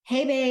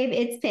Hey, babe,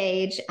 it's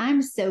Paige.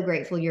 I'm so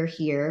grateful you're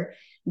here.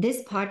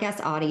 This podcast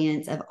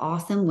audience of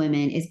awesome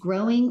women is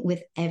growing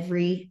with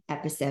every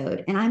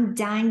episode, and I'm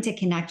dying to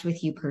connect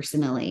with you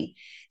personally.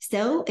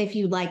 So if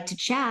you'd like to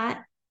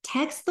chat,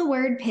 text the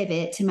word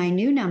pivot to my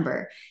new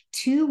number,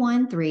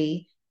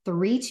 213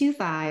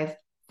 325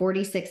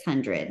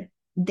 4600.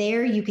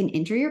 There, you can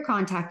enter your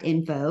contact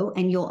info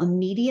and you'll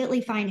immediately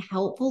find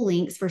helpful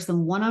links for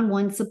some one on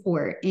one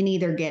support in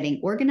either getting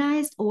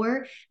organized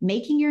or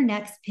making your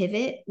next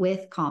pivot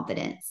with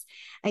confidence.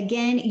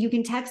 Again, you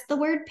can text the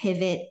word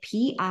pivot,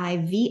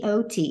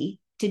 PIVOT,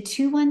 to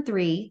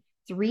 213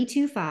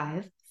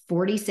 325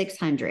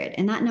 4600.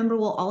 And that number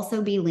will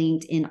also be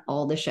linked in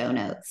all the show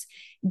notes.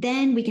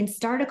 Then we can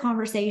start a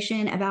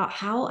conversation about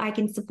how I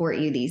can support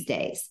you these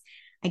days.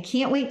 I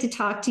can't wait to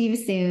talk to you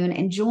soon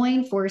and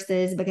join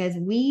forces because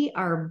we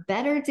are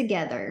better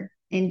together.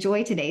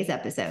 Enjoy today's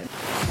episode.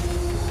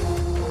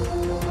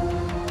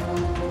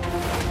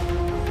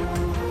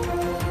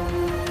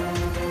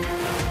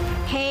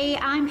 Hey,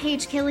 I'm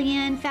Paige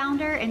Killian,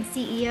 founder and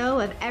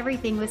CEO of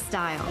Everything with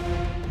Style.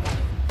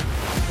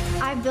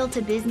 I've built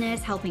a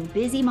business helping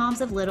busy moms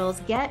of littles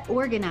get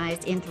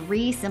organized in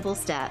 3 simple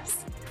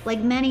steps.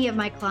 Like many of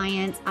my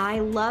clients, I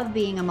love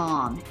being a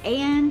mom,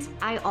 and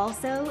I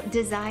also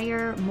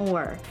desire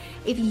more.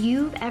 If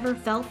you've ever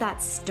felt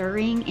that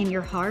stirring in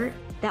your heart,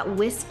 that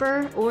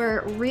whisper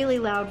or really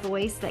loud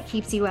voice that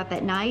keeps you up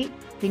at night,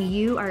 then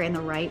you are in the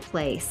right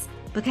place,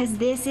 because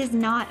this is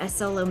not a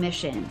solo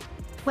mission.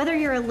 Whether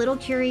you're a little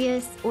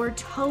curious or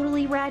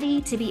totally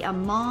ready to be a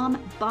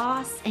mom,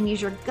 boss, and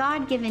use your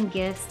God-given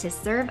gifts to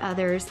serve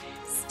others,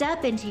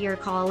 step into your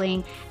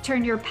calling,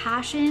 turn your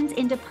passions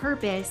into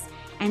purpose,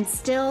 and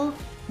still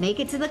make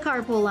it to the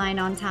carpool line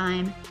on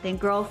time, then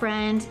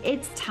girlfriend,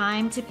 it's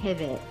time to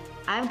pivot.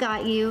 I've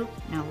got you.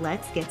 Now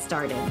let's get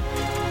started.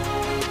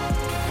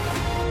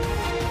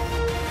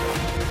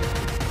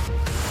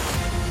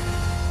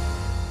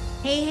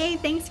 Hey,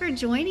 thanks for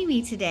joining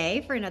me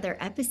today for another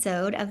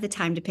episode of the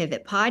Time to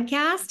Pivot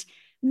podcast.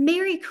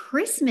 Merry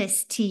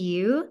Christmas to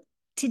you.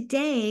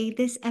 Today,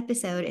 this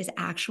episode is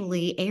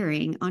actually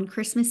airing on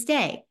Christmas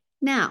Day.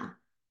 Now,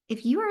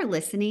 if you are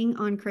listening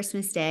on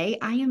Christmas Day,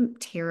 I am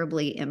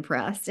terribly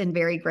impressed and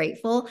very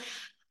grateful.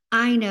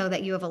 I know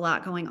that you have a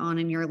lot going on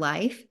in your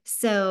life.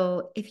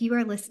 So if you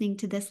are listening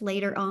to this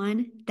later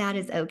on, that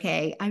is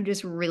okay. I'm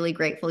just really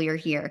grateful you're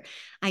here.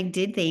 I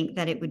did think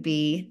that it would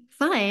be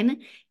fun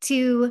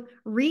to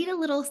read a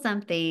little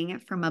something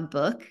from a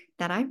book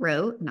that I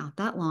wrote not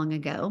that long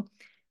ago.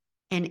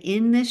 And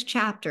in this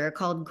chapter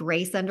called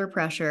Grace Under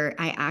Pressure,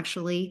 I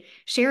actually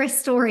share a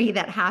story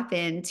that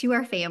happened to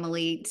our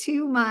family,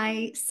 to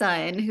my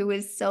son, who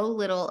was so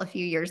little a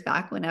few years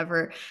back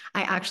whenever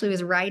I actually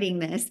was writing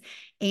this.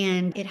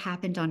 And it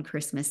happened on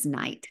Christmas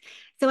night.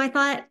 So I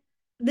thought,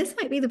 this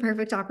might be the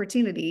perfect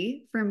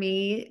opportunity for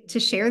me to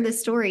share this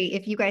story.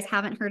 If you guys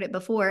haven't heard it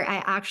before,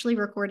 I actually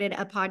recorded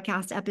a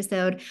podcast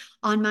episode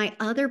on my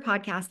other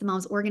podcast, the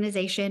Mom's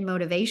Organization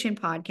Motivation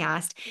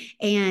Podcast,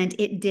 and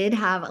it did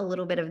have a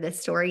little bit of this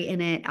story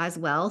in it as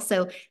well.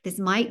 So this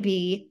might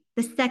be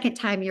the second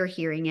time you're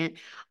hearing it,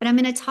 but I'm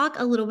going to talk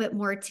a little bit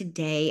more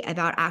today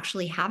about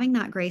actually having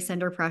that grace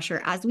under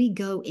pressure as we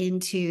go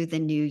into the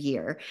new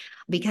year.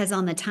 Because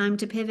on the Time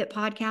to Pivot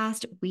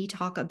podcast, we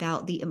talk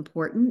about the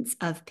importance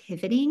of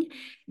pivoting,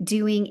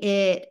 doing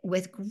it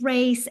with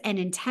grace and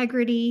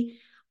integrity,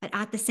 but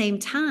at the same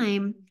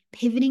time,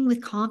 pivoting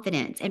with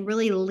confidence and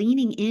really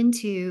leaning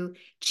into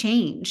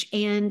change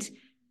and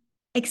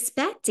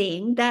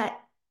expecting that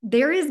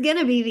there is going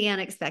to be the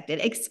unexpected,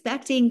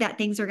 expecting that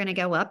things are going to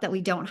go up that we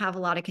don't have a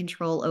lot of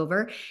control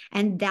over.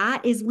 And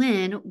that is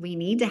when we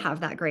need to have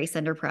that grace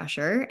under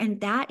pressure.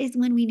 And that is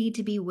when we need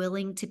to be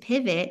willing to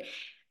pivot,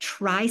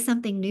 try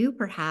something new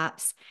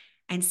perhaps,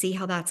 and see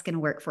how that's going to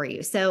work for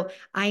you. So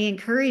I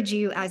encourage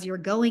you, as you're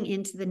going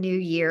into the new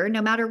year,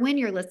 no matter when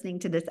you're listening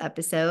to this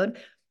episode,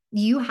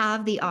 you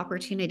have the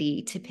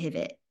opportunity to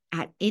pivot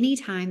at any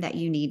time that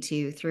you need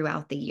to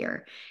throughout the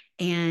year.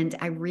 And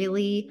I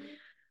really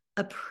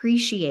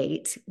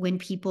appreciate when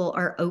people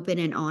are open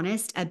and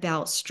honest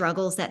about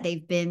struggles that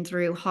they've been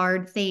through,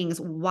 hard things,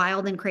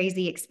 wild and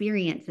crazy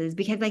experiences,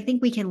 because I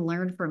think we can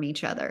learn from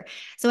each other.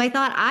 So I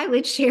thought I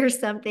would share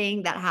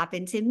something that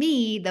happened to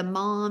me, the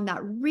mom that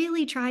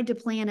really tried to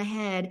plan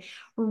ahead,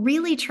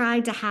 really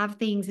tried to have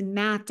things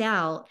mapped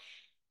out.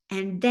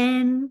 And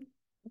then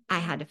I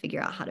had to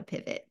figure out how to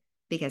pivot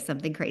because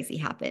something crazy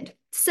happened.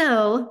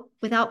 So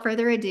without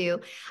further ado,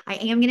 I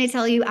am going to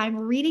tell you, I'm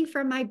reading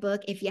from my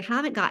book. If you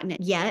haven't gotten it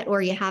yet, or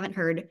you haven't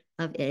heard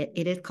of it,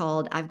 it is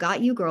called I've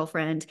Got You,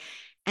 Girlfriend.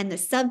 And the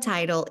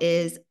subtitle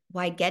is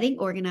Why Getting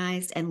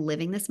Organized and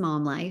Living This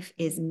Mom Life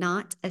is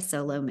Not a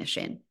Solo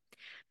Mission.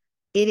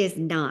 It is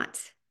not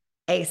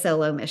a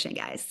solo mission,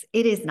 guys.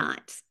 It is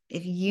not.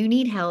 If you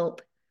need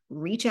help,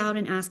 reach out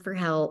and ask for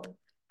help.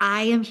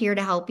 I am here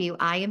to help you.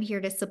 I am here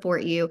to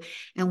support you.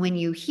 And when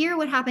you hear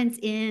what happens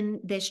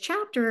in this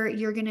chapter,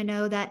 you're going to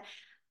know that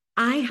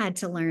I had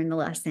to learn the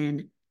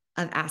lesson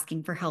of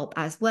asking for help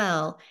as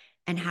well.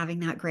 and having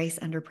that grace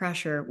under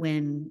pressure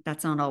when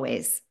that's not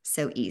always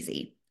so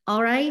easy.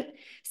 All right.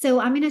 So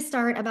I'm going to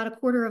start about a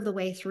quarter of the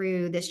way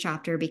through this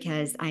chapter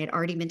because I had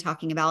already been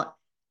talking about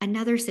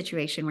another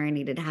situation where I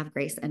needed to have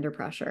grace under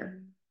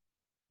pressure.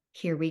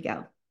 Here we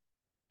go.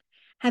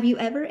 Have you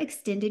ever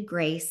extended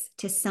grace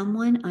to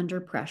someone under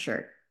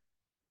pressure?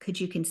 Could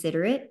you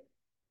consider it?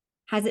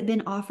 Has it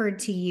been offered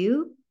to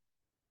you?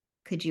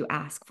 Could you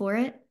ask for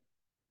it?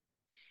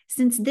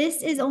 Since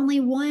this is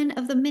only one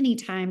of the many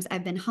times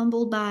I've been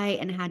humbled by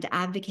and had to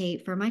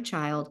advocate for my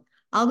child,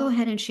 I'll go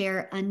ahead and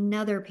share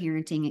another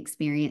parenting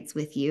experience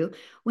with you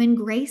when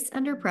grace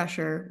under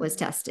pressure was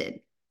tested.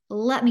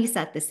 Let me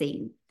set the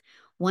scene.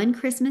 One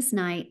Christmas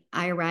night,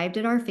 I arrived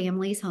at our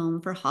family's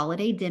home for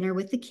holiday dinner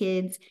with the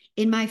kids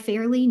in my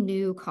fairly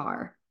new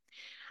car.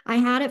 I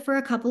had it for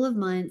a couple of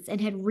months and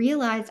had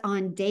realized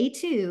on day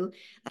 2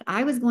 that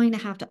I was going to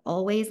have to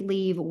always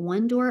leave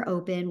one door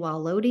open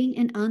while loading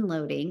and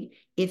unloading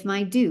if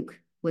my Duke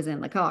was in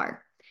the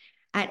car.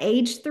 At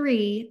age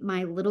 3,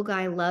 my little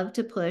guy loved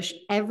to push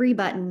every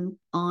button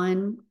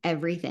on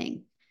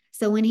everything.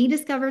 So when he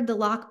discovered the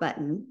lock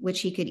button,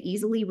 which he could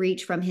easily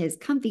reach from his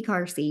comfy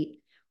car seat,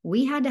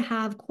 we had to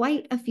have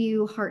quite a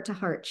few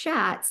heart-to-heart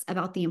chats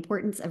about the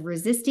importance of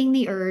resisting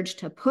the urge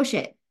to push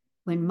it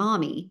when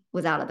mommy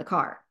was out of the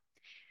car.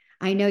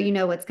 I know you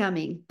know what's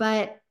coming,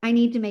 but I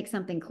need to make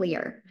something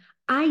clear.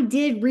 I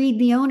did read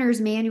the owner's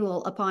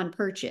manual upon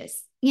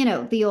purchase,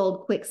 the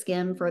old quick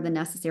skim for the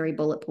necessary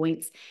bullet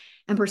points,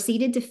 and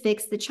proceeded to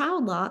fix the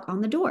child lock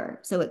on the door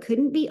so it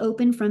couldn't be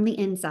opened from the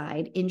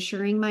inside,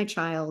 ensuring my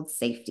child's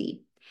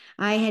safety.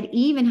 I had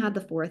even had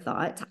the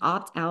forethought to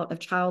opt out of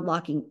child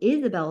locking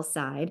Isabel's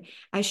side,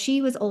 as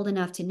she was old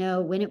enough to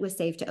know when it was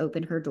safe to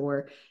open her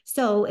door.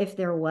 So if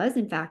there was,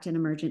 in fact, an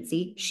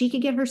emergency, she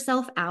could get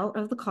herself out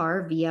of the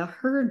car via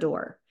her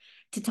door.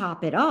 To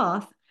top it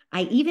off,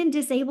 I even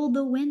disabled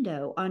the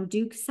window on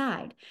Duke's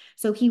side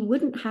so he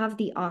wouldn't have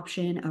the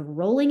option of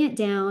rolling it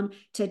down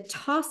to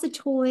toss a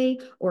toy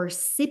or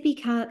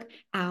sippy cup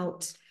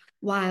out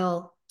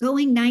while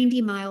going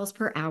 90 miles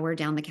per hour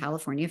down the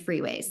California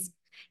freeways.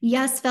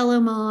 Yes,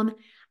 fellow mom,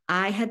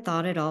 I had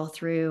thought it all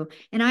through,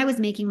 and I was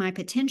making my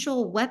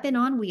potential weapon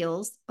on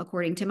wheels,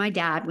 according to my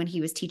dad when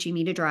he was teaching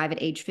me to drive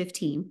at age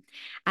 15,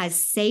 as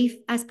safe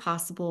as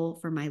possible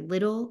for my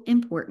little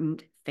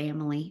important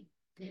family.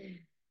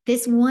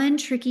 This one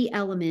tricky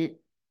element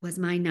was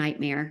my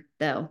nightmare,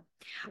 though.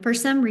 For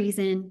some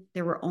reason,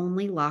 there were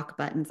only lock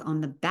buttons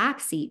on the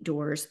backseat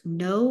doors,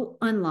 no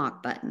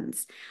unlock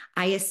buttons.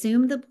 I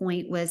assumed the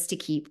point was to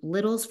keep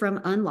littles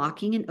from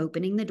unlocking and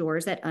opening the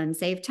doors at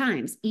unsafe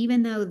times,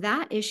 even though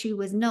that issue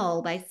was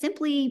null by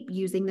simply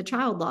using the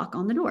child lock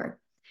on the door.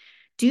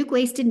 Duke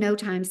wasted no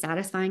time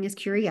satisfying his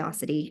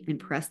curiosity and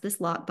pressed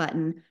this lock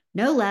button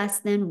no less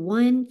than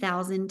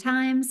 1,000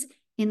 times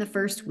in the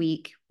first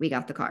week we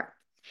got the car.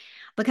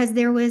 Because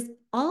there was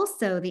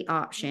also the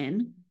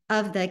option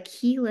of the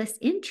keyless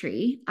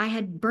entry, I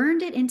had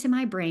burned it into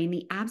my brain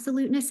the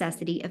absolute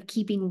necessity of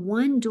keeping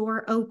one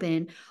door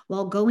open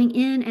while going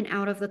in and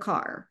out of the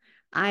car,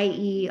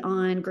 i.e.,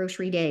 on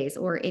grocery days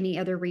or any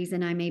other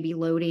reason I may be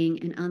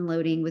loading and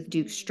unloading with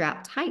Duke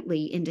strapped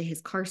tightly into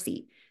his car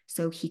seat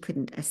so he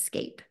couldn't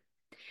escape.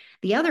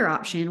 The other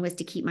option was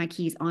to keep my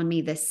keys on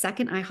me the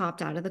second I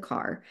hopped out of the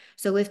car.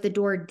 So if the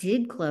door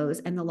did close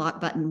and the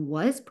lock button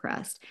was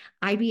pressed,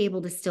 I'd be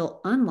able to still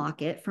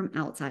unlock it from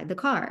outside the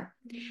car.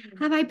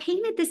 Have I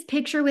painted this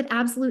picture with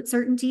absolute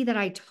certainty that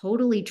I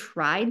totally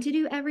tried to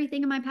do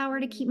everything in my power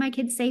to keep my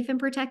kids safe and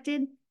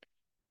protected?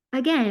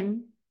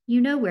 Again,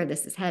 you know where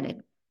this is headed.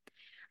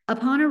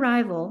 Upon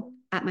arrival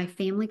at my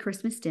family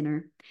Christmas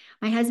dinner,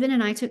 my husband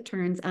and I took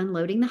turns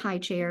unloading the high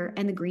chair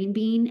and the green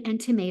bean and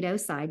tomato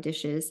side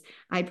dishes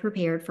I'd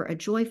prepared for a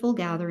joyful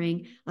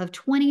gathering of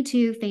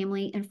 22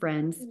 family and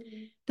friends,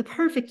 the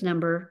perfect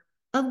number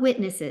of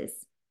witnesses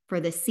for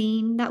the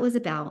scene that was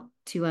about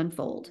to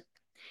unfold.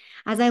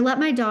 As I let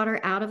my daughter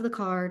out of the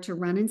car to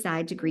run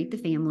inside to greet the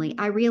family,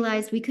 I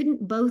realized we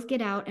couldn't both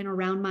get out and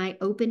around my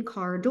open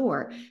car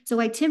door, so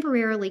I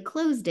temporarily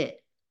closed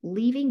it,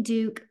 leaving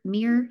Duke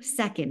mere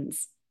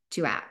seconds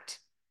to act.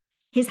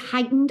 His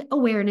heightened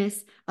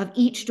awareness of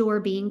each door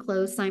being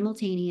closed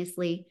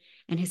simultaneously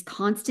and his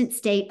constant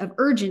state of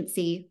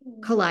urgency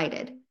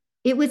collided.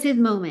 It was his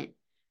moment.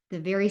 The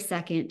very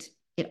second,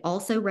 it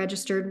also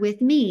registered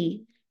with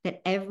me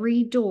that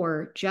every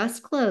door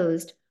just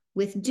closed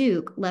with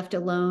Duke left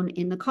alone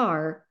in the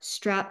car,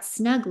 strapped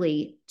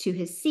snugly to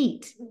his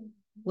seat,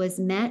 was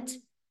met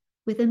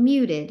with a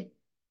muted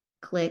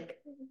click.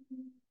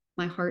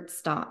 My heart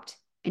stopped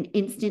and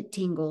instant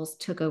tingles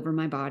took over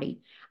my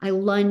body. I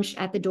lunged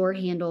at the door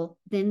handle,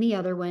 then the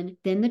other one,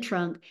 then the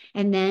trunk,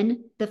 and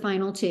then the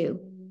final two.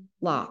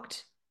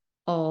 Locked.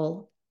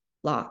 All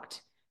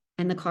locked.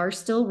 And the car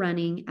still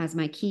running as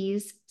my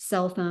keys,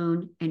 cell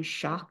phone, and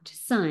shocked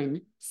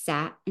son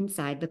sat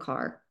inside the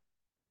car.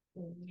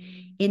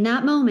 In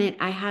that moment,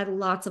 I had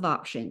lots of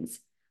options.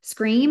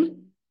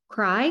 Scream,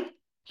 cry,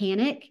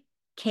 panic,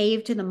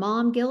 cave to the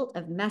mom guilt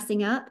of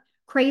messing up,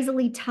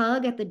 crazily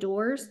tug at the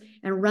doors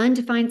and run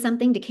to find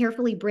something to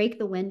carefully break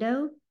the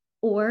window,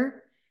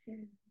 or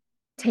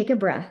take a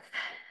breath,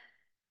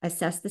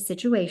 assess the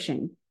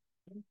situation,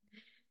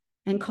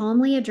 and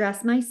calmly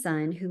address my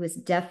son, who was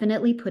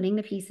definitely putting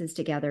the pieces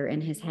together in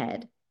his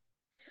head.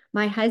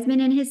 My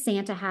husband in his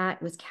Santa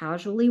hat was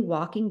casually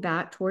walking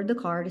back toward the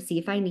car to see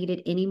if I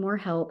needed any more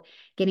help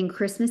getting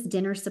Christmas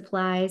dinner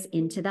supplies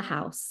into the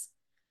house.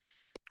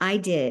 I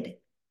did.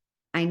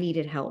 I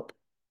needed help.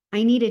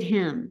 I needed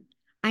him.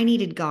 I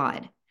needed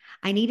God.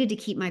 I needed to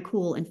keep my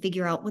cool and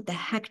figure out what the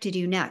heck to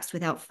do next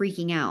without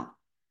freaking out.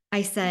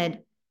 I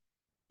said,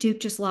 Duke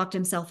just locked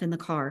himself in the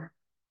car.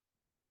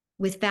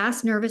 With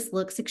fast, nervous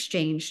looks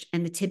exchanged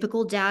and the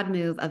typical dad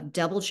move of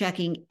double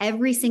checking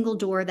every single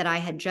door that I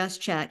had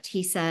just checked,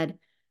 he said,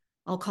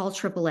 I'll call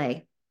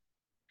AAA.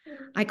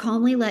 I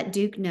calmly let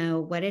Duke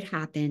know what had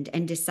happened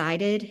and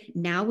decided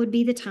now would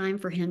be the time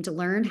for him to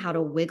learn how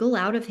to wiggle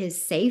out of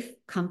his safe,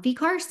 comfy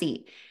car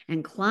seat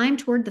and climb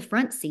toward the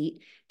front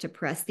seat to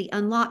press the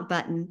unlock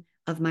button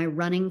of my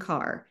running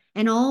car,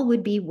 and all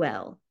would be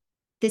well.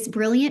 This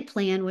brilliant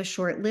plan was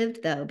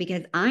short-lived, though,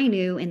 because I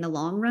knew in the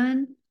long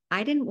run,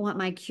 I didn't want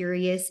my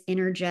curious,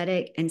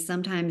 energetic, and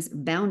sometimes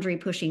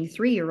boundary-pushing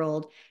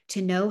 3-year-old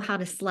to know how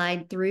to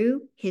slide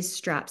through his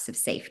straps of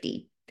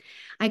safety.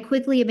 I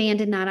quickly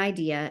abandoned that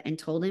idea and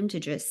told him to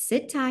just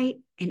sit tight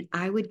and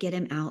I would get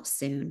him out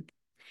soon.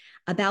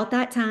 About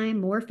that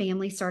time, more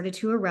families started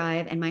to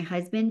arrive and my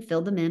husband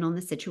filled them in on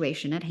the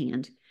situation at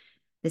hand.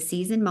 The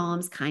seasoned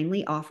moms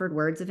kindly offered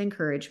words of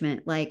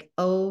encouragement like,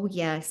 oh,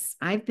 yes,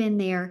 I've been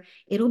there.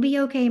 It'll be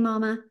okay,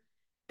 Mama.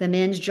 The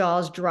men's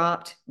jaws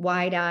dropped,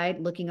 wide-eyed,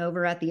 looking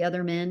over at the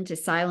other men to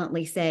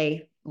silently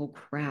say, oh,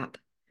 crap.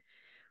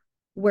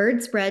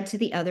 Word spread to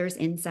the others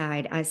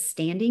inside as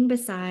standing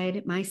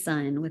beside my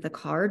son with a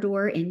car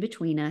door in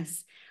between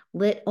us,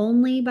 lit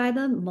only by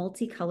the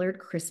multicolored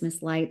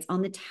Christmas lights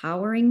on the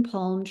towering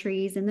palm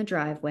trees in the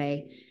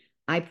driveway,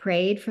 I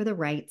prayed for the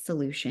right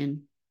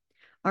solution.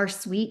 Our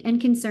sweet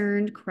and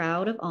concerned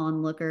crowd of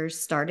onlookers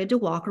started to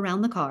walk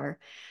around the car.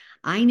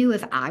 I knew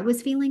if I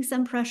was feeling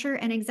some pressure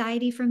and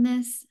anxiety from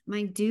this,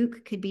 my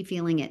Duke could be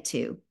feeling it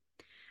too.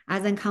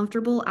 As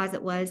uncomfortable as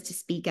it was to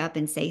speak up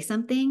and say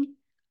something,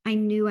 I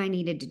knew I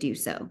needed to do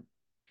so.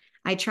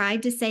 I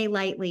tried to say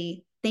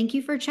lightly, thank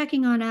you for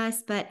checking on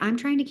us, but I'm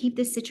trying to keep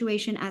this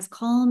situation as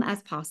calm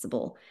as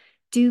possible.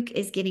 Duke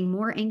is getting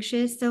more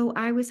anxious, so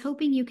I was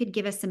hoping you could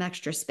give us some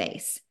extra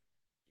space.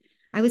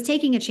 I was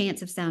taking a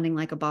chance of sounding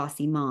like a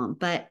bossy mom,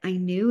 but I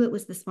knew it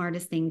was the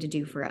smartest thing to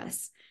do for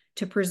us,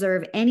 to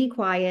preserve any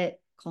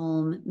quiet,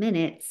 calm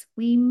minutes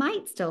we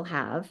might still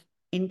have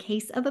in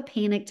case of a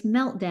panicked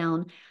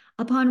meltdown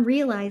upon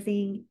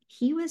realizing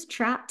he was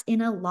trapped in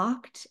a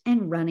locked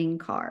and running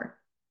car.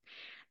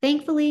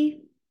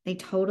 Thankfully, they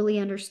totally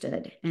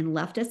understood and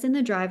left us in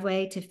the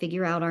driveway to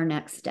figure out our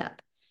next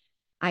step.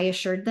 I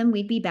assured them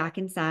we'd be back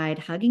inside,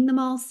 hugging them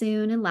all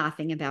soon and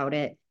laughing about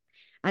it.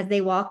 As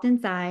they walked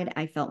inside,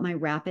 I felt my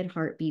rapid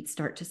heartbeat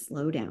start to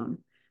slow down.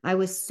 I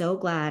was so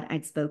glad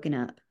I'd spoken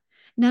up.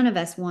 None of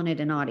us wanted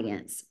an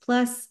audience.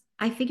 Plus,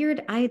 I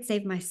figured I had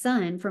saved my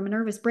son from a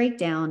nervous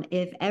breakdown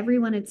if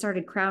everyone had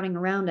started crowding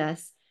around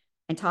us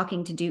and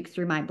talking to Duke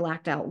through my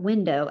blacked out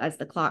window as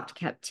the clock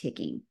kept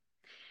ticking.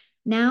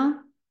 Now,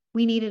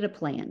 we needed a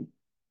plan.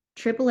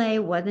 AAA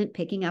wasn't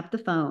picking up the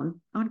phone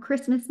on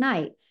Christmas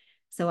night,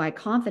 so I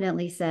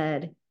confidently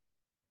said,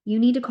 you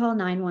need to call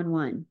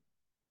 911.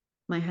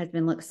 My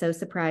husband looked so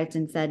surprised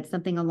and said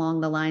something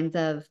along the lines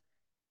of,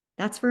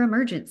 that's for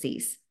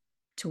emergencies.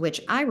 To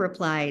which I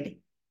replied,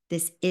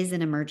 this is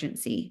an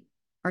emergency.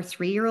 Our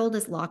 3-year-old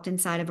is locked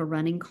inside of a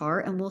running car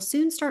and will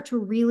soon start to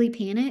really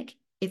panic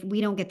if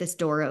we don't get this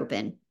door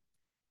open.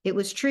 It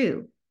was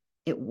true.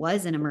 It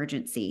was an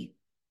emergency.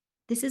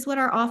 This is what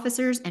our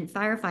officers and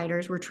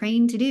firefighters were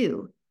trained to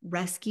do,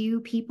 rescue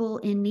people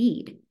in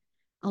need.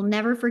 I'll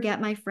never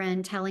forget my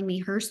friend telling me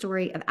her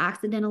story of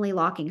accidentally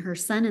locking her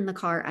son in the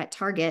car at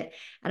Target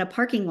at a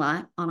parking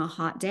lot on a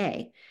hot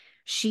day.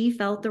 She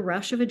felt the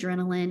rush of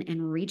adrenaline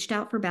and reached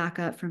out for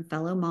backup from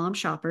fellow mom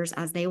shoppers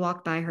as they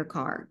walked by her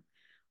car.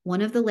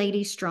 One of the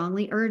ladies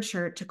strongly urged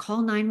her to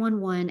call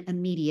 911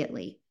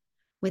 immediately.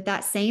 With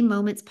that same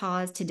moment's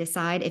pause to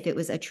decide if it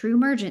was a true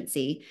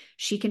emergency,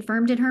 she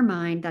confirmed in her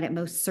mind that it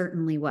most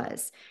certainly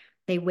was.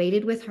 They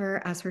waited with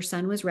her as her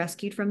son was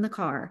rescued from the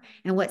car,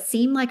 and what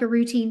seemed like a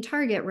routine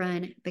Target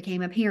run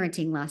became a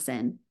parenting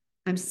lesson.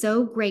 I'm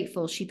so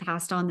grateful she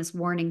passed on this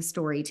warning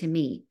story to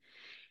me.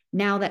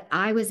 Now that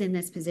I was in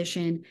this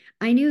position,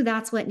 I knew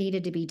that's what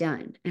needed to be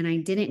done, and I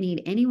didn't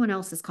need anyone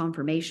else's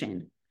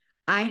confirmation.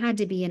 I had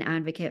to be an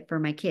advocate for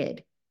my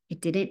kid.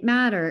 It didn't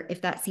matter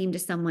if that seemed to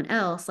someone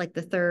else like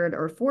the third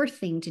or fourth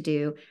thing to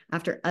do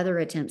after other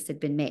attempts had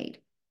been made.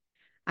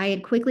 I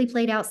had quickly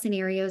played out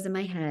scenarios in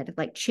my head,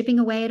 like chipping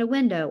away at a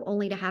window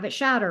only to have it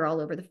shatter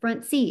all over the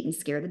front seat and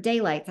scare the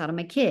daylights out of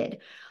my kid.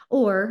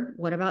 Or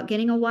what about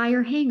getting a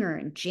wire hanger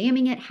and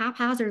jamming it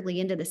haphazardly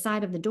into the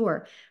side of the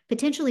door,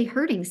 potentially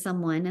hurting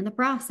someone in the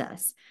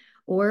process?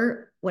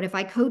 Or what if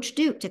I coach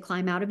Duke to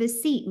climb out of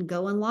his seat and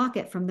go unlock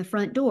it from the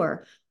front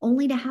door,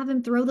 only to have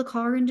him throw the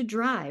car into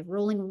drive,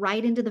 rolling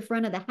right into the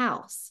front of the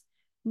house?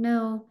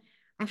 No,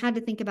 I had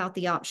to think about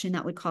the option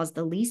that would cause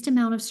the least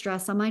amount of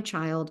stress on my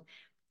child,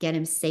 get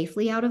him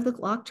safely out of the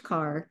locked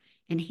car,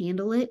 and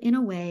handle it in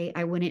a way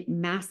I wouldn't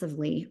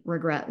massively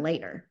regret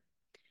later.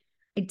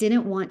 I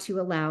didn't want to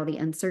allow the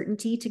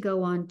uncertainty to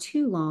go on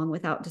too long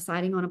without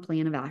deciding on a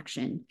plan of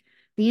action.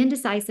 The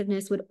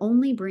indecisiveness would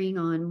only bring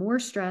on more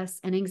stress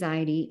and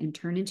anxiety and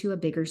turn into a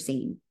bigger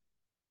scene.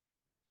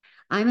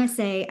 I must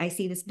say, I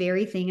see this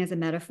very thing as a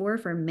metaphor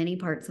for many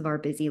parts of our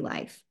busy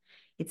life.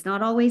 It's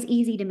not always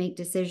easy to make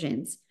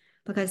decisions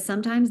because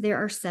sometimes there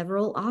are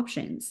several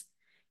options.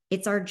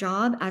 It's our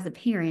job as a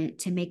parent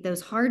to make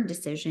those hard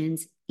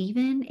decisions,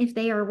 even if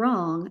they are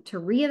wrong, to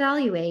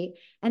reevaluate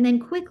and then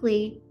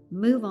quickly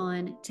move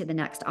on to the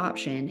next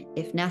option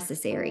if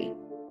necessary.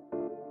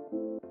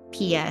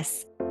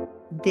 P.S.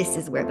 This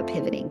is where the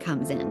pivoting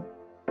comes in.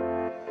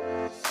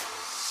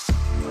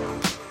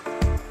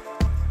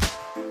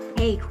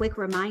 Hey, quick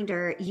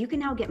reminder, you can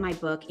now get my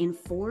book in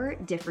 4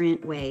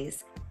 different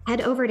ways.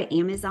 Head over to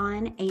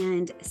Amazon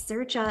and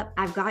search up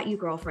I've Got You,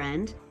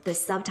 Girlfriend. The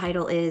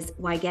subtitle is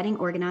Why Getting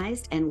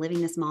Organized and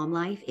Living This Mom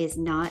Life is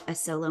Not a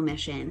Solo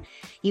Mission.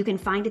 You can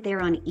find it there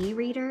on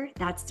e-reader,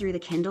 that's through the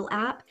Kindle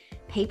app,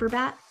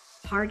 paperback,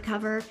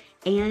 hardcover,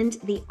 and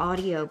the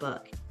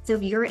audiobook. So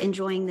if you're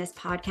enjoying this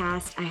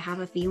podcast, I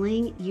have a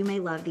feeling you may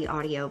love the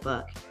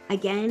audiobook.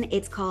 Again,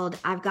 it's called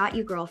I've Got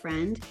You,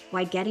 Girlfriend,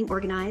 Why Getting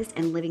Organized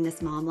and Living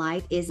This Mom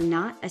Life is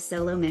Not a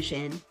Solo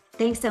Mission.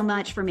 Thanks so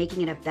much for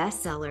making it a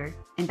bestseller,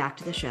 and back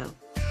to the show.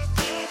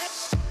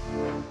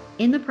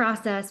 In the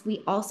process,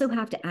 we also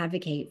have to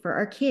advocate for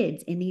our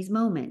kids in these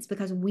moments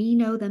because we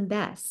know them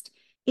best.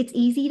 It's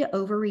easy to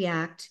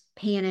overreact,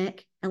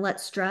 panic, and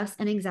let stress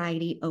and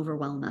anxiety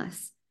overwhelm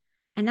us.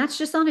 And that's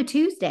just on a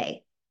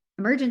Tuesday.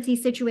 Emergency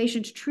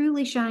situations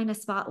truly shine a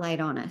spotlight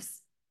on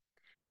us.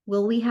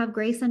 Will we have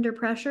grace under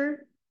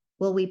pressure?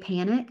 Will we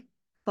panic,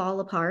 fall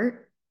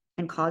apart,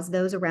 and cause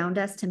those around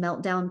us to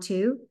melt down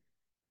too?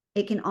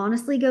 It can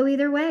honestly go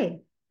either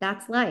way.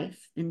 That's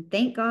life. And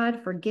thank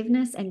God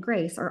forgiveness and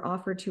grace are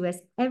offered to us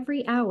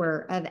every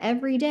hour of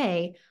every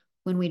day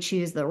when we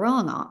choose the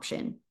wrong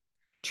option.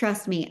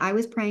 Trust me, I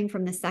was praying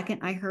from the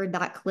second I heard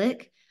that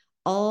click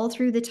all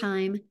through the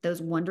time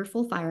those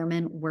wonderful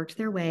firemen worked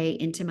their way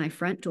into my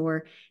front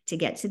door to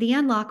get to the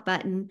unlock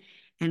button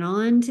and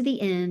on to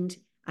the end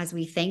as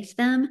we thanked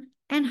them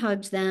and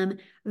hugged them,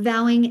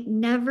 vowing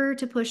never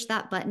to push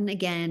that button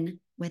again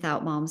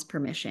without Mom's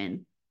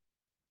permission.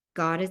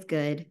 God is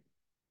good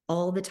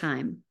all the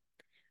time.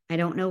 I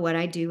don't know what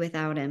I'd do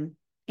without him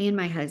and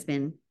my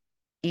husband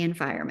and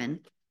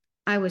firemen.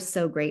 I was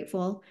so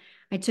grateful.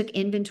 I took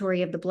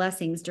inventory of the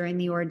blessings during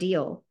the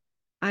ordeal.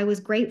 I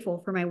was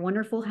grateful for my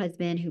wonderful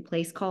husband who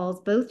placed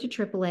calls both to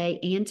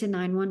AAA and to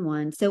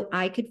 911 so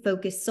I could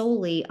focus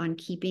solely on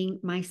keeping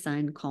my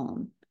son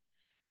calm.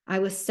 I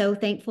was so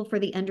thankful for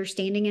the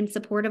understanding and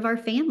support of our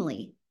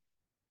family.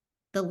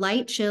 The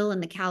light chill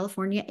in the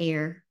California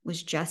air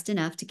was just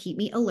enough to keep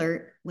me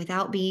alert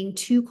without being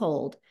too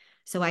cold,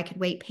 so I could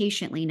wait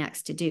patiently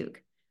next to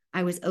Duke.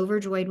 I was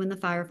overjoyed when the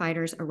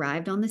firefighters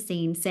arrived on the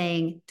scene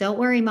saying, "Don't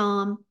worry,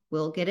 Mom,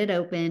 we'll get it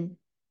open."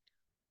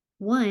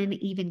 One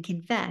even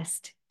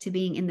confessed to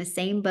being in the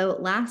same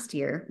boat last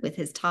year with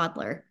his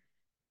toddler.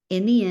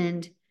 In the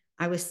end,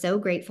 I was so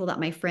grateful that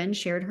my friend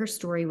shared her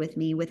story with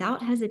me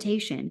without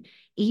hesitation,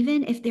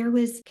 even if there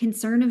was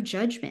concern of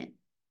judgment.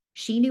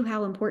 She knew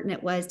how important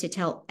it was to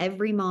tell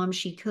every mom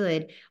she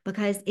could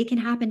because it can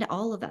happen to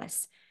all of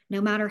us,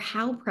 no matter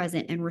how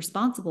present and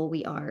responsible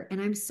we are,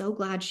 and I'm so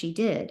glad she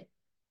did.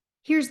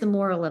 Here's the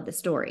moral of the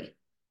story.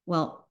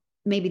 Well,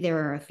 maybe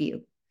there are a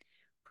few.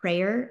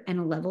 Prayer and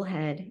a level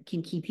head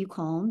can keep you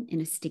calm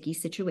in a sticky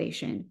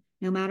situation,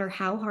 no matter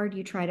how hard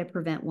you try to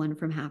prevent one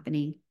from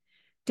happening.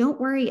 Don't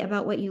worry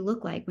about what you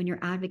look like when you're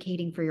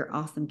advocating for your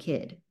awesome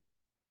kid.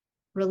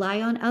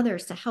 Rely on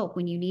others to help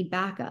when you need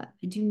backup,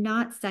 and do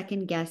not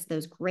second guess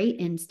those great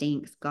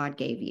instincts God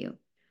gave you.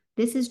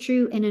 This is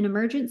true in an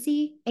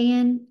emergency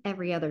and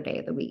every other day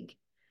of the week.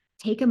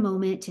 Take a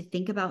moment to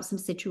think about some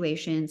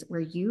situations where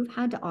you've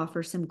had to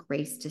offer some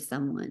grace to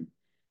someone.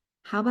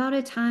 How about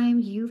a time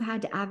you've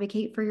had to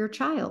advocate for your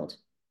child?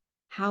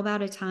 How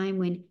about a time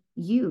when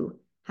you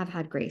have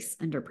had grace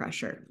under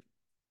pressure?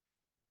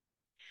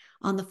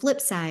 On the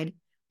flip side,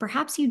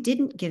 perhaps you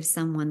didn't give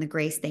someone the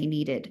grace they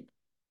needed,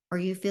 or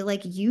you feel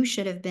like you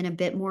should have been a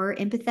bit more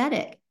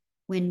empathetic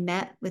when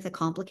met with a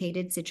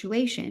complicated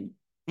situation,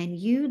 and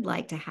you'd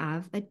like to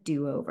have a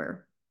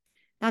do-over.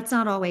 That's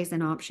not always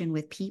an option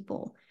with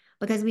people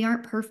because we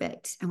aren't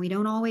perfect and we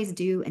don't always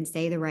do and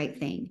say the right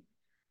thing,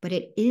 but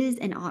it is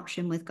an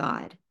option with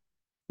God.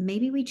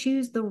 Maybe we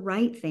choose the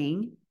right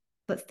thing,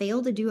 but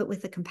fail to do it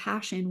with the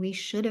compassion we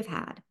should have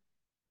had.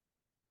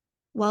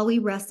 While we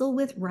wrestle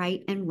with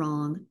right and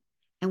wrong,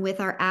 and with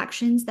our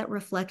actions that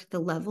reflect the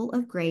level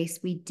of grace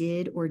we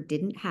did or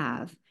didn't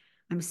have,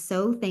 I'm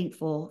so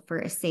thankful for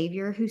a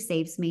Savior who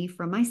saves me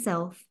from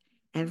myself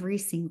every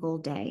single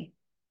day.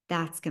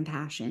 That's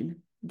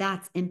compassion.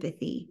 That's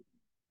empathy.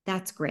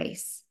 That's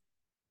grace.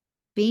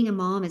 Being a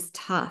mom is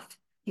tough.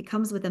 It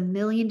comes with a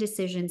million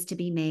decisions to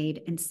be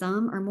made, and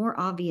some are more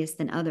obvious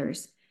than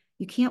others.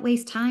 You can't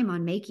waste time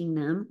on making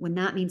them when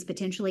that means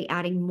potentially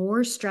adding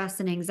more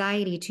stress and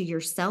anxiety to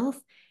yourself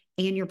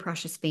and your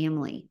precious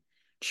family.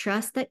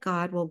 Trust that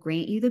God will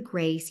grant you the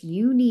grace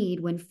you need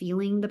when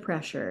feeling the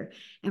pressure.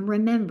 And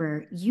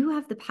remember, you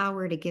have the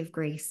power to give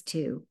grace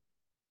too.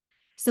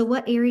 So,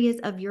 what areas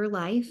of your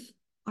life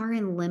are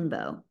in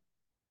limbo?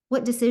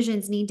 What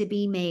decisions need to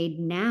be made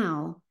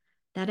now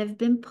that have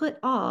been put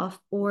off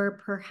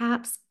or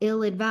perhaps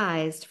ill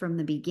advised from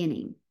the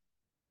beginning?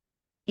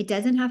 It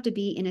doesn't have to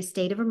be in a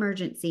state of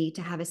emergency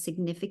to have a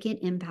significant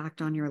impact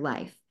on your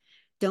life.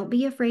 Don't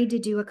be afraid to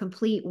do a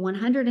complete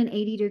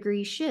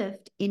 180-degree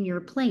shift in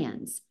your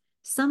plans.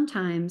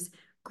 Sometimes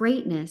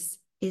greatness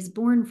is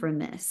born from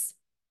this.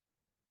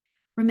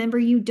 Remember,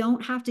 you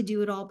don't have to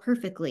do it all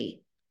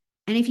perfectly.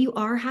 And if you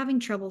are having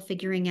trouble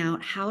figuring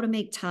out how to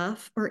make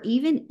tough or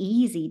even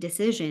easy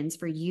decisions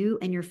for you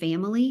and your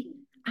family,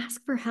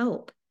 ask for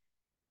help.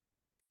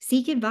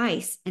 Seek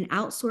advice and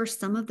outsource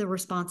some of the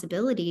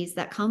responsibilities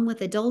that come with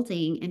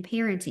adulting and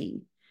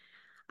parenting.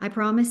 I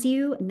promise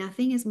you,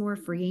 nothing is more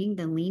freeing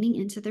than leaning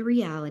into the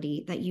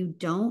reality that you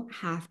don't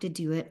have to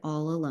do it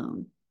all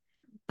alone.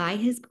 By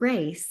His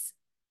grace,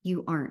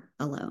 you aren't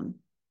alone.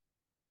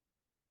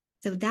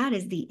 So that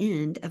is the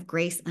end of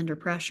Grace Under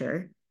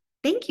Pressure.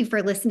 Thank you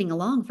for listening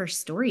along for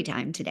story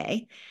time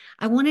today.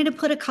 I wanted to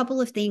put a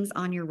couple of things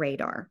on your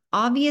radar.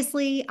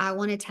 Obviously, I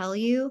want to tell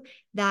you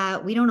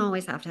that we don't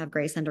always have to have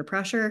grace under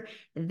pressure.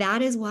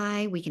 That is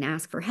why we can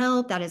ask for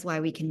help. That is why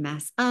we can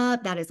mess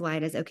up. That is why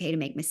it is okay to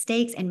make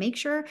mistakes, and make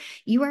sure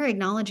you are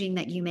acknowledging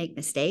that you make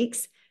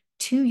mistakes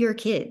to your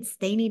kids.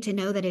 They need to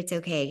know that it's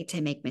okay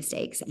to make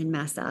mistakes and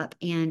mess up.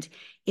 And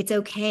it's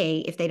okay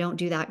if they don't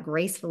do that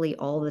gracefully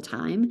all the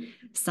time.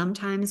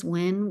 Sometimes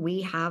when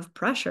we have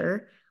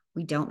pressure,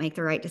 we don't make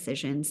the right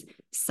decisions.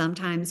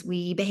 Sometimes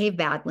we behave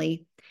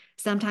badly.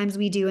 Sometimes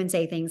we do and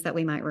say things that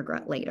we might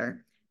regret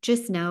later.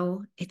 Just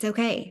know it's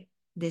okay.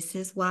 This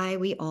is why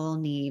we all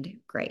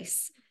need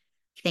grace.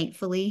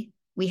 Thankfully,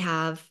 we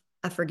have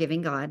a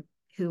forgiving God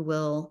who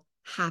will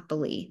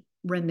happily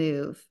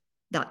remove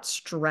that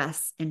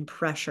stress and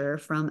pressure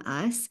from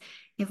us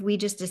if we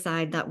just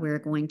decide that we're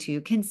going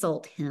to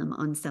consult Him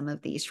on some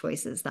of these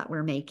choices that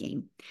we're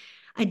making.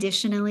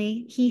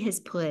 Additionally, He has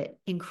put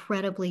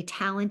incredibly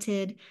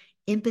talented,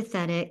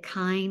 empathetic,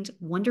 kind,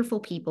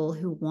 wonderful people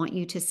who want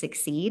you to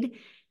succeed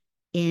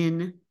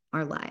in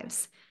our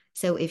lives.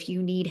 So if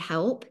you need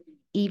help,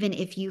 even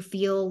if you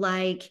feel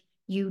like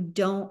you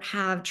don't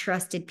have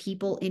trusted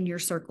people in your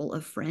circle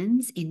of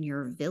friends, in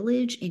your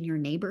village, in your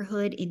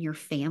neighborhood, in your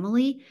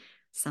family,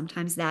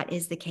 sometimes that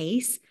is the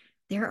case.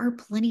 There are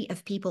plenty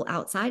of people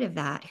outside of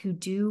that who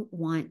do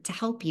want to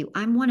help you.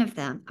 I'm one of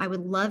them. I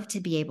would love to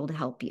be able to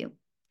help you.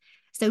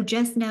 So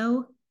just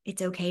know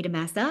it's okay to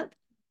mess up.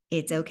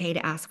 It's okay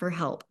to ask for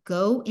help.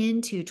 Go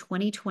into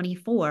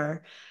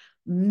 2024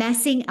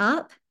 messing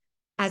up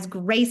as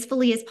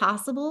gracefully as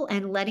possible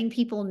and letting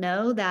people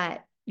know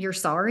that you're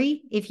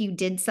sorry if you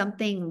did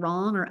something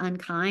wrong or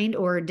unkind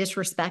or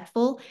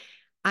disrespectful.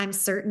 I'm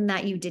certain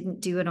that you didn't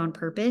do it on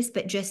purpose,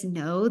 but just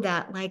know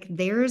that like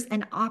there's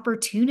an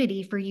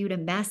opportunity for you to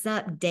mess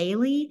up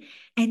daily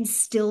and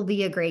still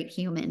be a great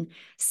human,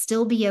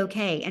 still be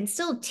okay, and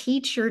still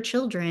teach your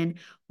children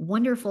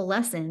wonderful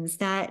lessons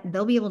that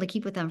they'll be able to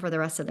keep with them for the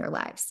rest of their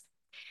lives.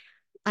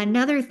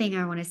 Another thing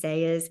I want to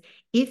say is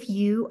if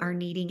you are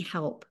needing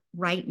help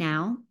right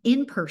now,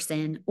 in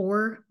person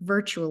or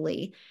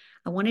virtually,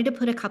 I wanted to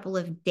put a couple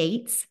of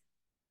dates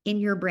in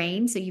your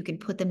brain so you can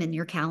put them in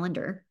your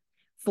calendar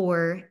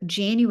for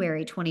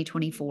January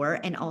 2024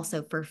 and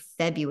also for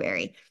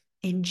February.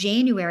 In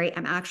January,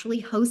 I'm actually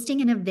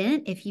hosting an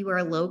event if you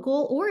are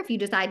local or if you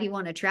decide you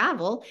want to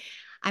travel.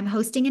 I'm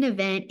hosting an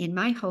event in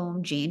my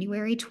home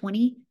January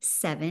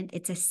 27th.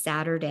 It's a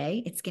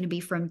Saturday. It's going to be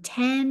from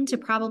 10 to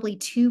probably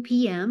 2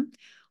 p.m.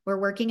 We're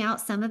working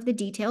out some of the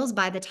details.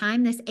 By the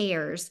time this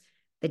airs,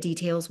 the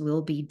details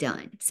will be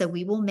done. So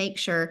we will make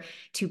sure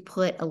to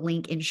put a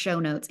link in show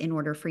notes in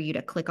order for you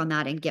to click on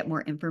that and get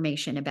more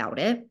information about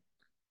it.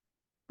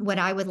 What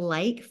I would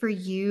like for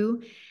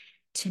you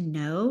to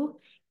know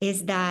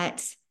is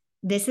that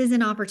this is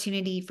an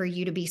opportunity for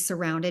you to be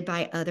surrounded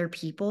by other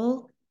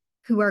people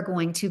who are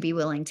going to be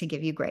willing to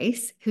give you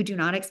grace, who do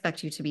not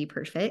expect you to be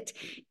perfect.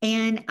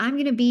 And I'm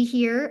going to be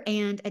here,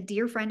 and a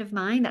dear friend of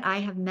mine that I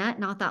have met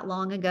not that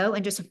long ago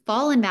and just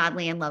fallen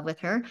madly in love with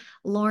her,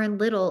 Lauren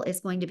Little,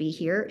 is going to be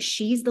here.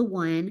 She's the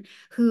one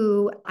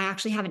who I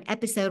actually have an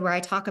episode where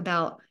I talk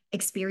about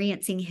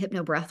experiencing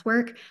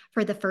hypnobreathwork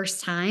for the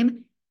first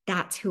time.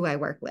 That's who I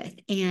work with.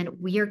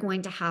 And we are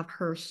going to have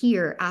her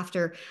here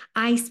after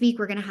I speak.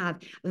 We're going to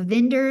have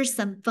vendors,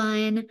 some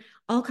fun,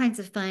 all kinds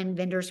of fun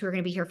vendors who are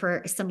going to be here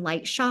for some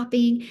light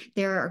shopping.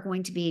 There are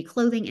going to be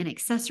clothing and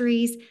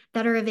accessories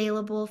that are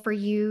available for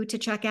you to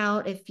check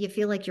out if you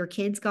feel like your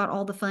kids got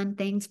all the fun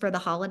things for the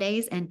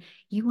holidays and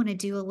you want to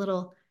do a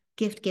little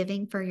gift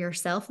giving for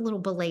yourself, a little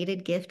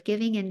belated gift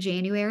giving in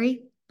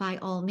January, by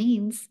all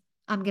means,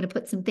 I'm going to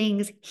put some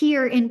things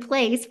here in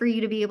place for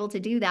you to be able to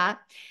do that.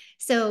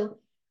 So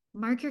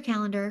mark your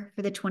calendar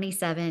for the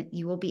 27th.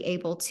 You will be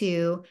able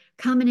to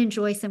come and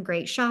enjoy some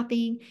great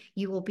shopping.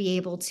 You will be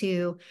able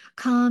to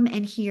come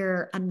and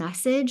hear a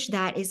message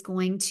that is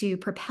going to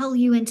propel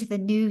you into the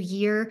new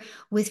year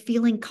with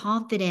feeling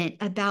confident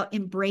about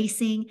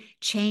embracing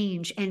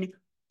change and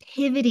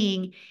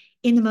pivoting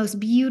in the most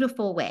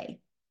beautiful way,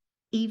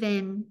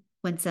 even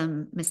when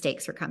some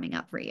mistakes are coming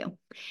up for you.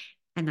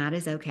 And that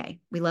is okay.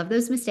 We love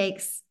those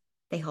mistakes.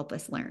 They help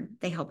us learn.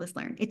 They help us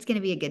learn. It's going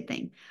to be a good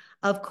thing.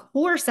 Of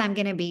course, I'm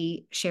going to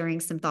be sharing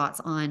some thoughts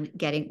on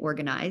getting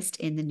organized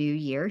in the new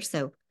year.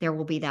 So there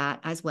will be that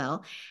as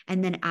well.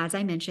 And then, as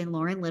I mentioned,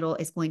 Lauren Little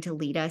is going to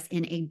lead us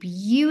in a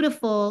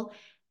beautiful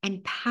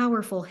and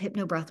powerful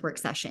hypnobreathwork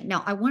session.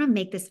 Now, I want to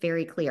make this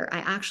very clear. I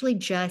actually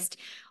just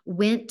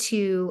went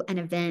to an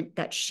event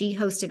that she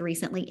hosted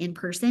recently in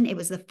person. It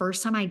was the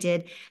first time I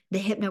did the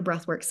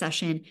hypnobreathwork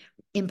session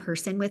in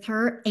person with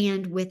her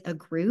and with a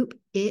group.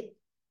 It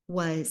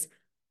was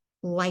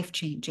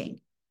life-changing.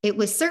 It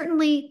was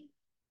certainly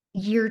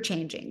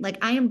year-changing. Like,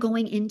 I am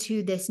going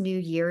into this new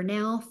year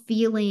now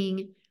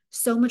feeling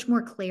so much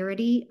more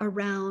clarity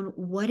around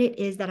what it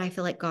is that I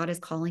feel like God is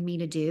calling me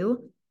to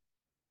do.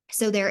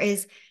 So there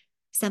is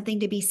something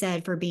to be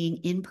said for being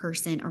in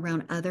person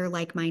around other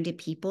like-minded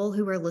people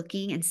who are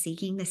looking and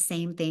seeking the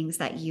same things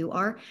that you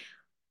are.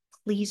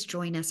 Please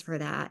join us for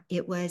that.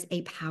 It was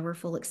a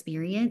powerful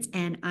experience.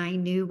 And I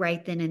knew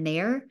right then and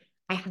there,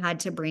 I had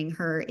to bring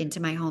her into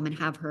my home and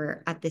have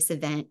her at this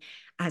event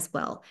as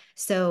well.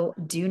 So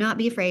do not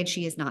be afraid.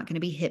 She is not going to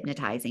be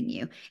hypnotizing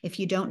you. If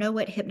you don't know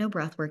what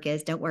hypnobreathwork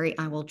is, don't worry.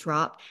 I will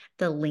drop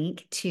the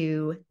link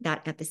to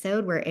that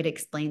episode where it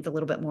explains a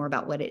little bit more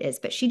about what it is.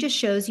 But she just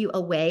shows you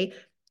a way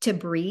to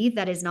breathe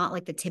that is not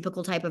like the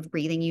typical type of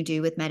breathing you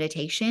do with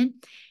meditation.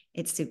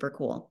 It's super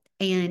cool.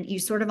 And you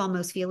sort of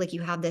almost feel like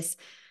you have this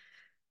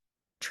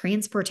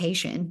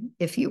transportation,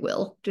 if you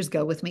will, just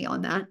go with me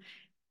on that,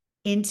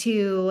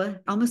 into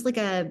almost like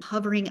a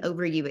hovering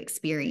over you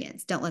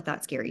experience. Don't let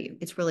that scare you.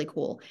 It's really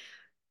cool.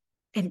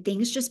 And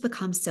things just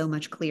become so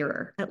much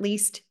clearer. At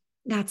least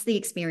that's the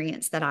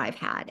experience that I've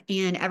had.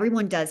 And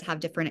everyone does have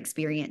different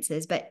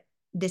experiences, but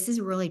this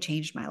has really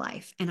changed my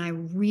life. And I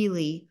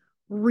really,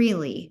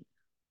 really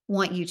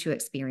want you to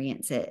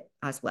experience it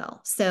as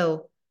well.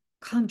 So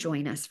come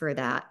join us for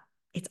that.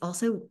 It's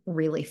also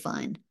really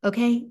fun.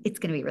 Okay. It's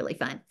going to be really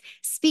fun.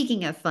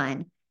 Speaking of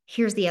fun,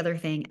 here's the other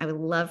thing I would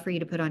love for you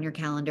to put on your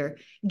calendar.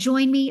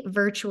 Join me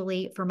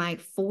virtually for my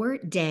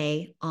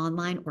 4-day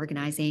online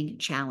organizing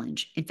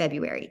challenge in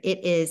February.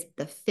 It is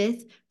the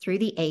 5th through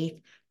the 8th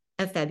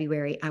of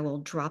February. I will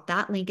drop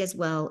that link as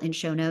well in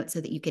show notes so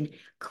that you can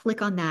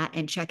click on that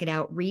and check it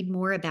out, read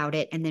more about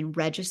it, and then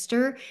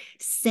register.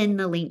 Send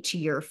the link to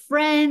your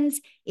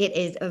friends. It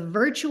is a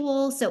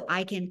virtual, so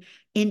I can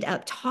end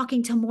up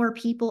talking to more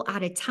people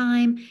at a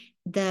time.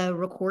 The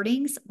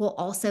recordings will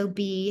also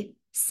be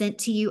sent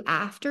to you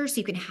after, so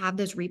you can have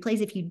those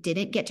replays if you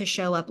didn't get to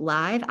show up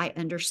live. I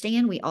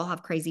understand we all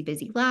have crazy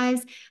busy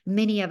lives.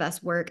 Many of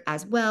us work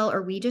as well,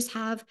 or we just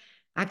have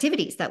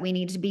activities that we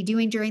need to be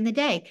doing during the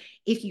day.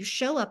 If you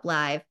show up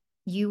live,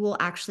 you will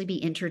actually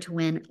be entered to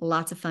win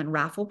lots of fun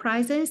raffle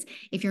prizes.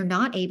 If you're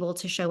not able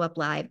to show up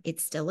live,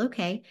 it's still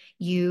okay.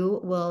 You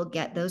will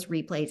get those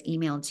replays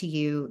emailed to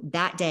you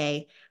that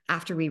day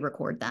after we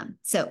record them.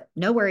 So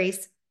no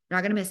worries. You're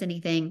not going to miss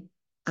anything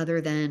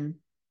other than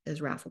those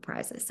raffle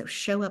prizes. So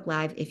show up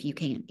live if you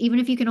can, even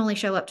if you can only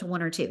show up to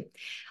 1 or 2.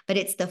 But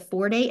it's the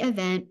 4-day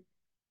event.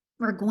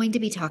 We're going to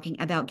be talking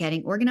about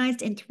getting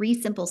organized in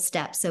 3 simple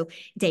steps. So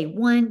day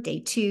 1, day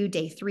 2,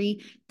 day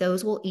 3,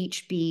 those will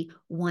each be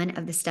one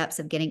of the steps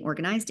of getting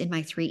organized in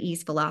my 3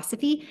 E's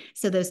philosophy.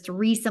 So those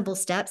 3 simple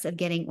steps of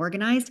getting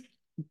organized,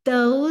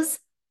 those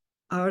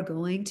are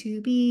going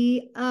to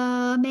be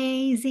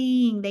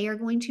amazing. They are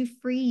going to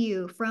free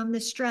you from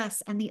the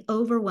stress and the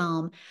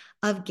overwhelm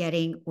of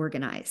getting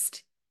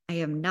organized. I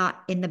am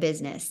not in the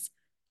business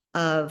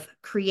of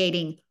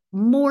creating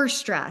more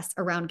stress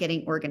around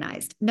getting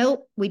organized.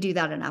 Nope, we do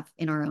that enough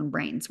in our own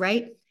brains,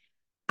 right?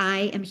 I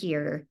am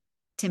here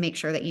to make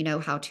sure that you know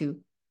how to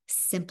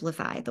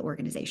simplify the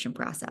organization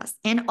process.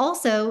 And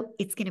also,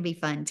 it's going to be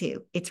fun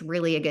too. It's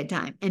really a good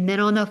time. And then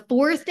on the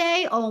 4th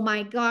day, oh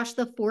my gosh,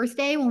 the 4th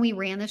day when we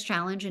ran this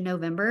challenge in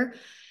November,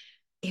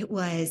 it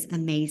was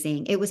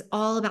amazing. It was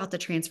all about the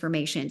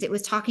transformations. It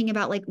was talking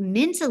about like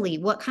mentally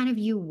what kind of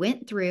you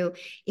went through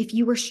if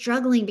you were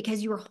struggling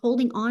because you were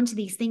holding on to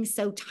these things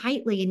so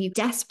tightly and you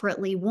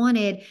desperately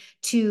wanted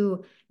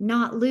to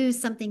not lose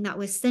something that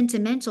was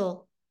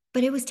sentimental,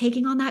 but it was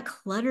taking on that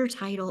clutter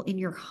title in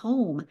your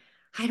home.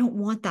 I don't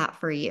want that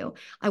for you.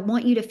 I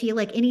want you to feel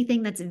like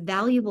anything that's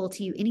valuable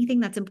to you, anything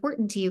that's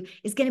important to you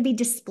is going to be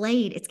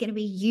displayed. It's going to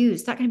be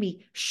used. It's not going to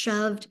be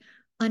shoved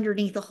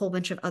underneath a whole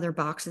bunch of other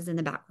boxes in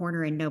the back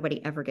corner and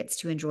nobody ever gets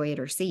to enjoy it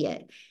or see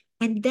it.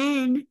 And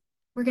then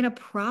we're going to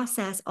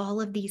process all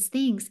of these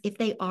things if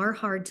they are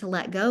hard to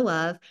let go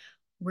of.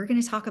 we're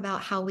going to talk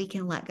about how we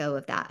can let go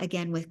of that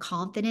again with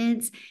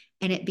confidence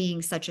and it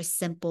being such a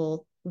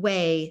simple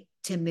way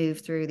to move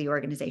through the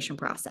organization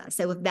process.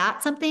 So if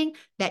that's something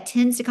that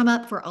tends to come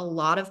up for a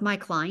lot of my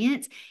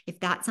clients, if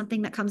that's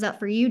something that comes up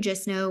for you,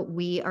 just know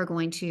we are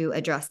going to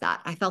address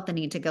that. I felt the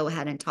need to go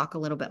ahead and talk a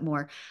little bit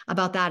more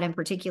about that in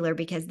particular,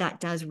 because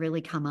that does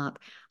really come up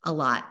a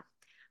lot.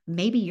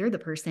 Maybe you're the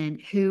person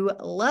who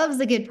loves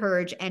a good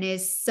purge and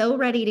is so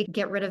ready to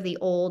get rid of the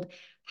old,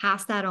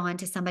 pass that on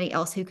to somebody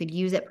else who could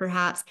use it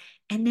perhaps,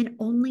 and then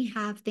only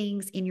have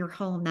things in your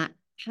home that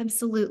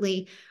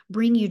absolutely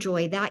bring you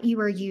joy, that you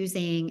are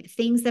using,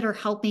 things that are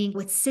helping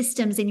with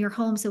systems in your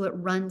home so it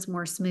runs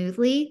more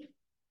smoothly.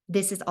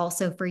 This is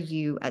also for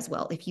you as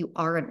well. If you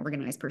are an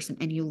organized person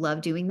and you love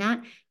doing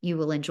that, you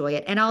will enjoy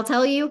it. And I'll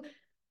tell you,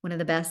 one of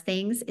the best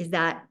things is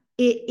that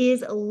it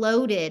is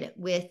loaded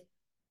with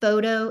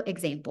photo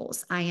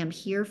examples. I am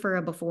here for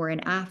a before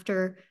and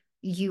after.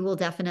 You will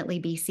definitely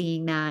be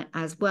seeing that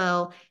as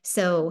well.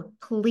 So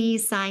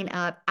please sign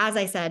up. As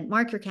I said,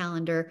 mark your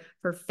calendar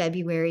for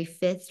February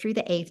 5th through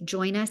the 8th.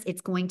 Join us.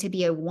 It's going to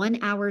be a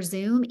 1-hour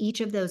Zoom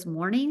each of those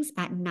mornings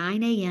at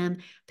 9 a.m.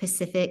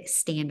 Pacific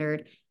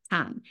Standard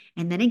Time.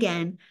 And then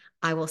again,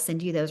 I will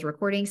send you those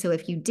recordings. So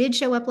if you did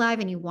show up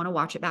live and you want to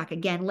watch it back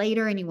again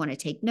later and you want to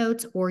take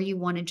notes, or you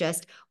want to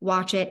just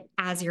watch it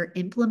as you're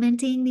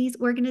implementing these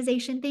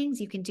organization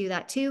things, you can do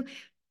that too.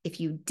 If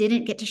you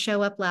didn't get to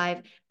show up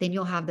live, then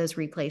you'll have those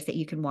replays that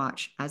you can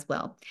watch as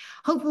well.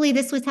 Hopefully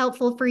this was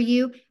helpful for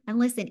you. And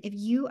listen, if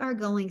you are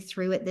going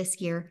through it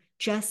this year,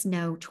 just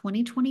know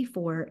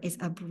 2024 is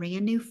a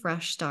brand new,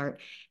 fresh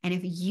start. And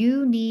if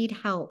you need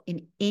help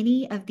in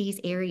any of these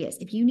areas,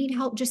 if you need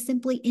help just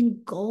simply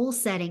in goal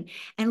setting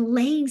and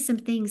laying some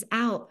things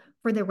out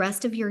for the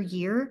rest of your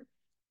year,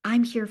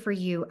 I'm here for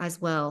you as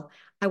well.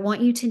 I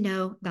want you to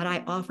know that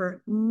I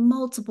offer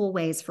multiple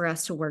ways for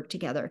us to work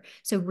together.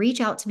 So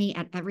reach out to me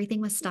at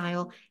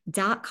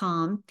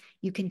everythingwithstyle.com.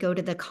 You can go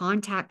to the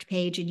contact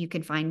page and you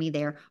can find me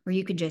there, or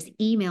you can just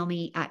email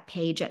me at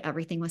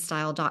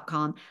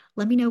paige@everythingwithstyle.com.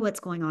 Let me know what's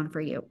going on for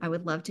you. I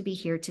would love to be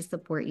here to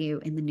support you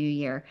in the new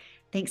year.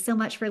 Thanks so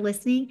much for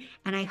listening.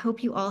 And I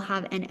hope you all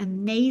have an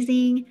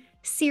amazing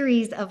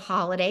series of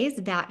holidays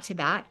back to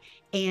back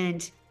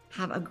and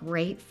have a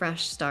great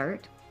fresh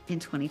start in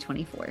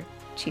 2024.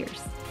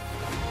 Cheers.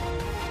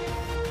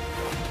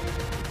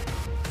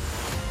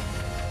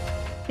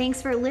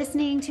 Thanks for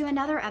listening to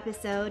another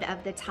episode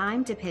of the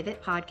Time to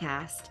Pivot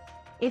podcast.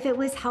 If it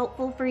was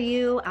helpful for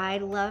you,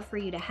 I'd love for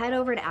you to head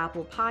over to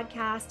Apple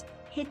Podcast,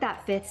 hit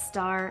that 5th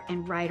star,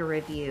 and write a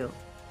review.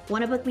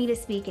 Want to book me to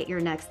speak at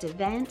your next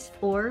event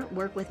or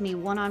work with me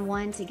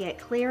one-on-one to get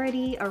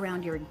clarity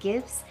around your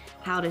gifts,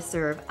 how to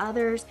serve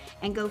others,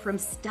 and go from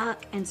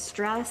stuck and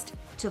stressed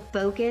to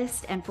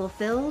focused and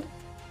fulfilled?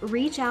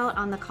 Reach out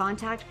on the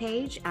contact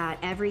page at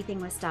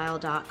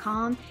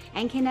everythingwithstyle.com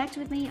and connect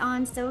with me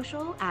on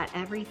social at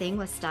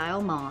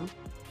everythingwithstylemom.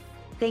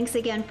 Thanks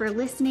again for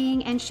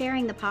listening and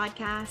sharing the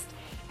podcast.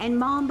 And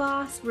Mom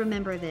Boss,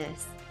 remember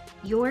this: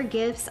 your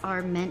gifts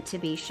are meant to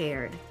be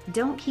shared.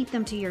 Don't keep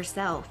them to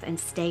yourself and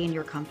stay in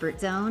your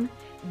comfort zone.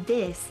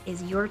 This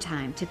is your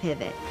time to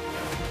pivot.